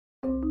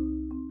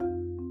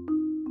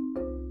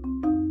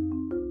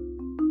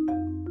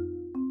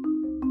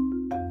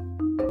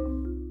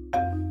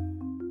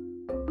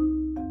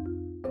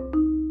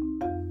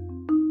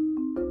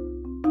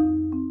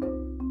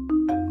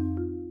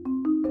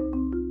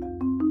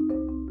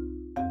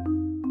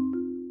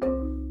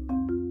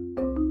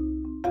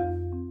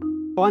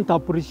want to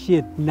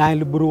appreciate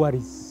Nile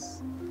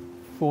Breweries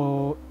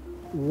for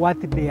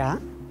what they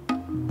are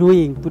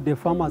doing to the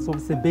farmers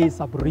of the Bay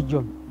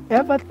sub-region.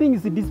 Ever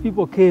since these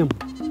people came,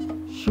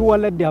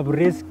 surely they have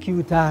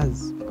rescued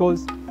us,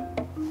 because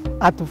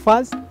at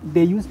first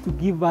they used to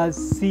give us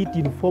seed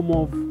in form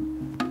of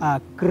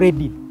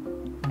credit,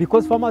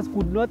 because farmers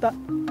could not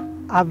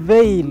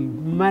avail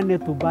money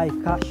to buy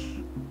cash.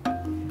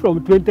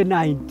 From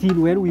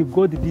 2019, when we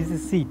got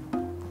this seed,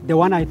 the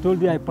one I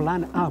told you I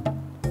planted up,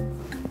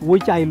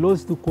 which I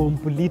lost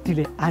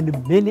completely,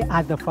 and many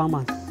other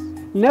farmers.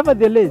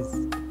 Nevertheless,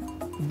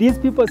 these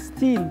people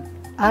still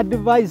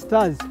advised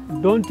us,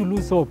 don't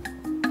lose hope.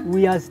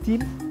 We are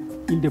still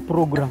in the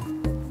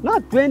program. Now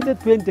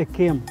 2020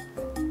 came.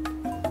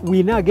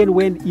 We now again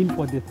went in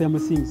for the same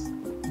things.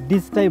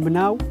 This time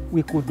now,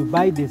 we could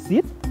buy the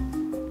seed,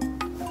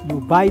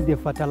 you buy the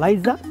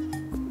fertilizer,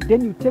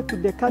 then you take to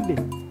the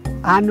garden.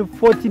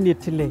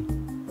 Unfortunately,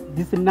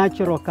 this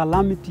natural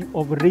calamity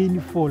of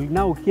rainfall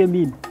now came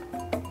in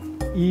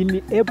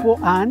April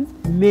and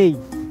May.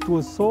 It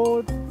was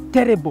so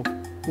terrible.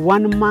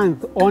 1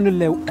 month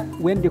only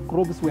when the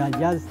crops were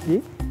just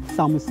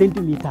some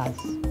centimeters.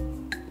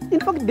 In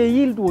fact, the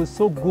yield was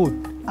so good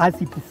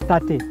as it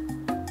started.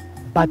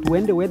 But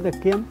when the weather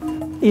came,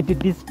 it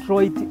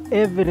destroyed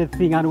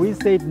everything. And we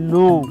said,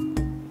 no,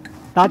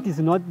 that is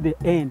not the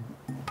end.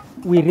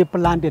 We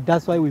replanted,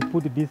 that's why we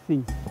put these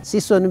things.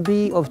 Season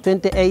B of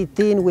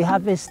 2018, we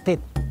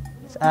harvested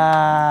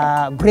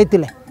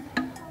greatly,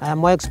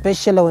 more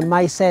especially on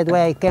my side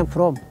where I came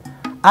from.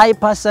 I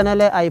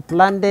personally, I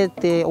planted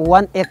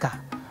 1 acre,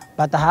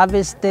 but I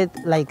harvested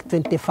like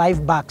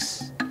 25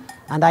 bags.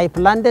 And I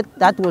planted,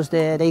 that was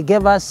they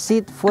gave us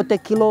seed, 40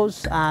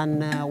 kilos,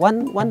 and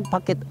one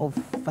packet of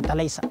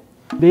fertilizer.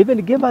 They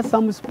even gave us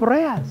some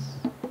sprayers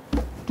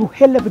to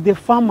help the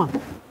farmer.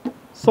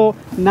 So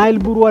Nile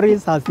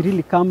Breweries has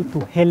really come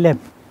to help.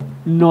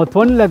 Not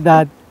only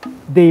that,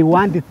 they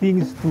want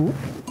things to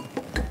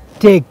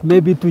take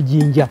maybe to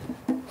ginger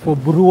for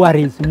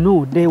breweries.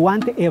 No, they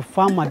want a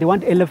farmer, they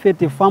want to elevate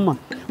a farmer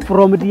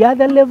from the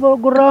other level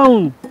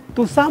ground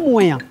to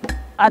somewhere.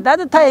 At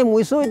that time,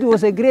 we saw it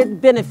was a great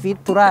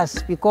benefit to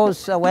us,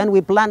 because when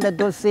we planted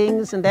those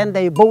things and then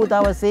they bought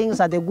our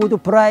things at a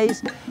good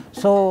price,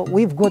 so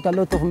we've got a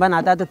lot of money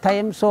at that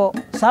time. So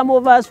some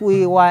of us,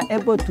 we were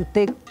able to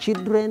take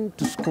children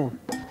to school.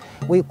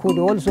 We could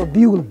also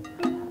build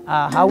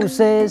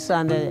houses,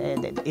 and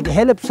it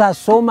helps us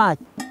so much.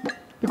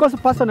 Because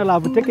personally,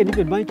 I've taken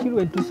even my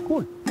children to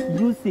school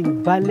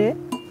using Barley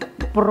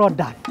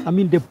product,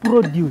 the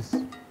produce.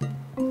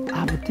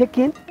 I've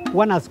taken,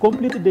 one has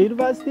completed the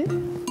university,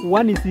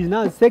 one is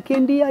now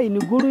second year in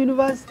Guru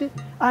University,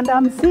 and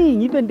I'm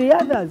seeing even the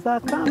others are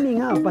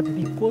coming up, but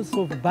because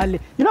of Barley.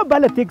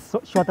 Barley takes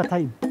shorter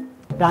time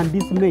than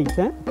this maize.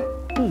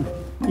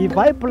 If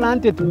I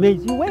planted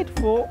maize, you wait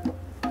for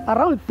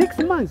around 6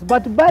 months,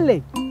 but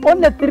Barley,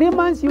 only 3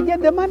 months you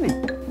get the money.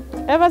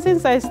 Ever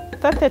since I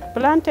started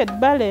planted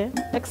barley,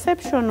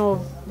 exception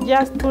of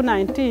just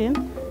 2019,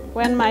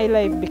 when my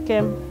life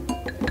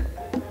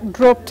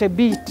dropped a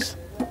bit.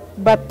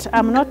 But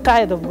I'm not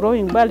tired of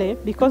growing barley,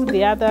 because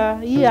the other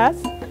years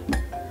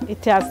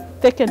it has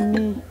taken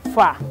me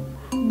far.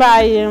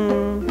 My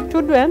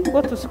children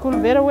go to school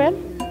very well.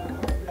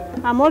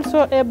 I'm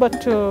also able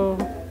to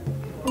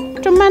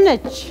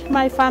manage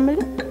my family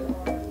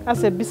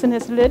as a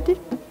business lady,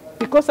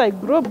 because I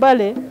grow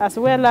barley as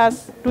well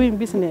as doing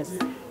business,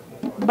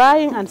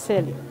 buying and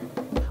selling.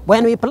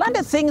 When we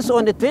planted things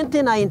on the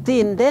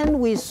 2019, then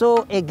we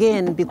saw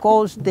again,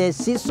 because the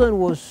season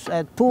was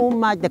too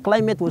much, the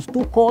climate was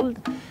too cold,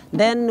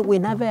 then we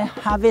never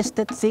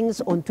harvested things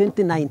on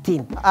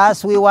 2019.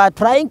 As we were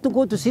trying to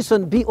go to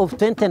season B of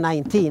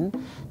 2019,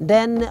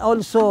 then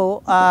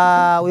also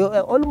we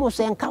almost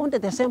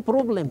encountered the same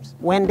problems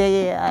when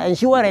the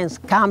insurance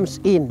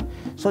comes in.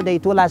 So they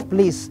told us,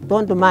 please,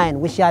 don't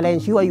mind, we shall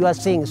insure your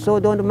things.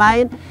 So don't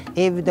mind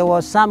if there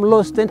was some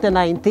loss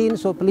 2019,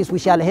 so please, we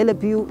shall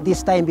help you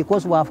this time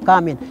because we have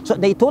come in. So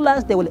they told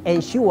us they will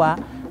insure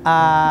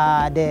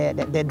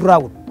the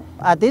drought.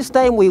 At this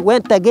time, we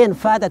went again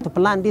further to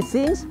plan these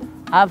things.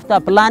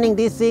 After planning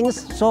these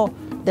things, so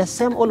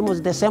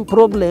almost the same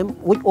problem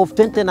which of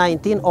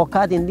 2019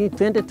 occurred in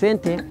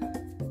 2020.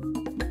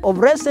 Of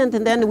recent,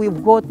 and then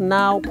we've got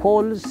now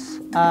calls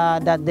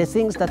that the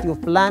things that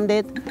you've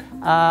planted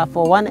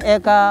for 1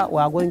 acre,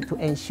 we are going to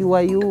insure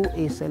you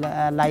is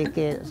like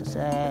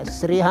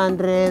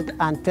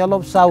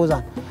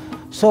 312,000.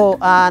 So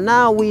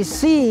now we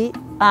see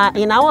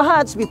in our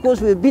hearts, because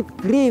we're a bit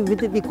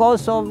grieved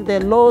because of the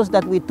loss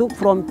that we took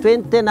from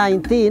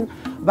 2019,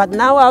 but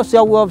now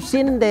also we have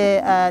seen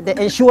the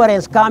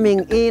insurance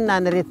coming in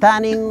and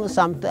returning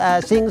some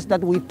things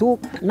that we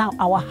took. Now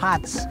our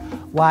hearts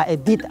were a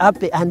bit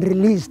happy and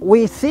released.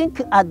 We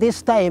think at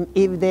this time,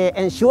 if the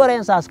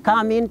insurance has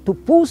come in to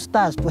boost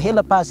us, to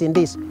help us in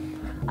this,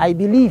 I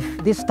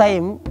believe this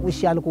time we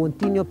shall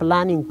continue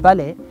planning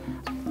Barley.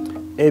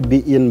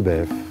 AB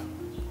InBev,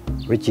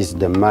 which is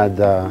the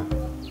mother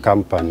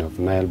company of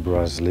Nile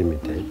Breweries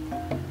Limited,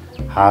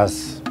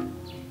 has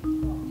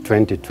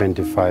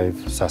 2025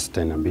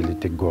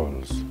 sustainability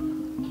goals.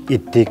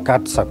 It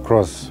cuts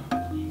across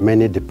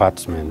many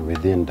departments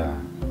within the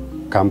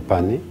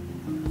company.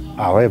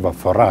 However,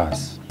 for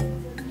us,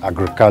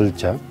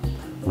 agriculture,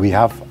 we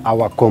have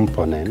our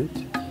component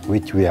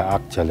which we are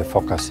actually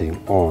focusing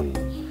on.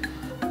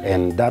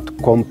 And that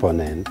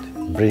component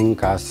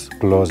brings us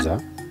closer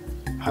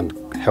and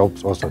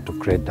helps also to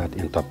create that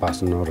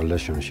interpersonal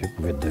relationship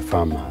with the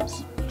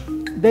farmers.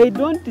 They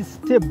don't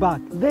step back,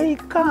 they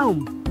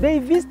come, they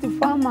visit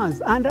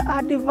farmers and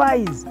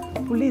advise,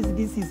 please,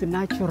 this is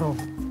natural,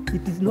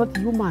 it is not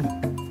human.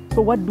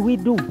 So what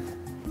do?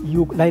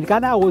 Like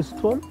I was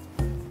told,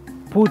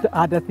 put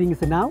other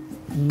things now,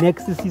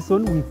 next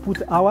season we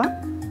put our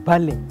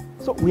barley.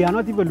 So we are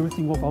not even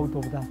losing hope out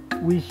of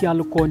that. We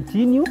shall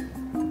continue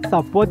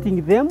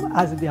supporting them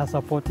as they are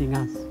supporting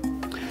us.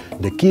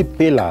 The key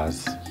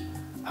pillars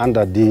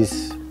under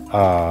these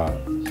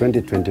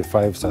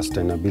 2025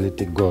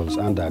 sustainability goals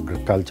under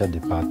agriculture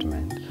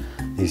department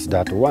is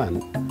that one,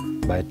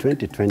 by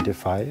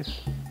 2025,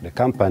 the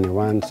company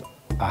wants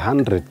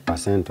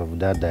 100% of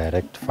their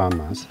direct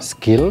farmers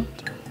skilled,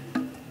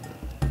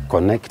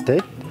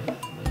 connected,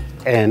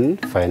 and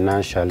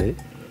financially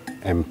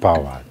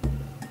empowered.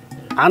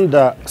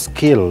 Under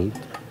skilled,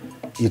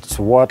 it's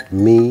what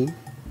me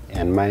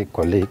and my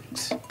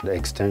colleagues, the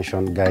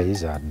extension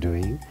guys, are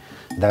doing.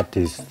 That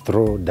is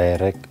through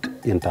direct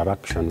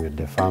interaction with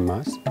the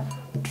farmers,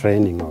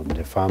 training of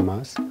the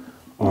farmers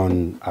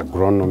on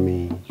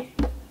agronomy,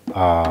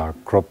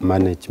 crop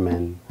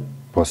management,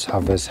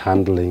 post-harvest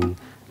handling,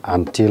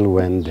 until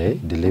when they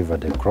deliver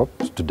the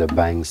crops to the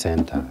buying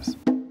centers.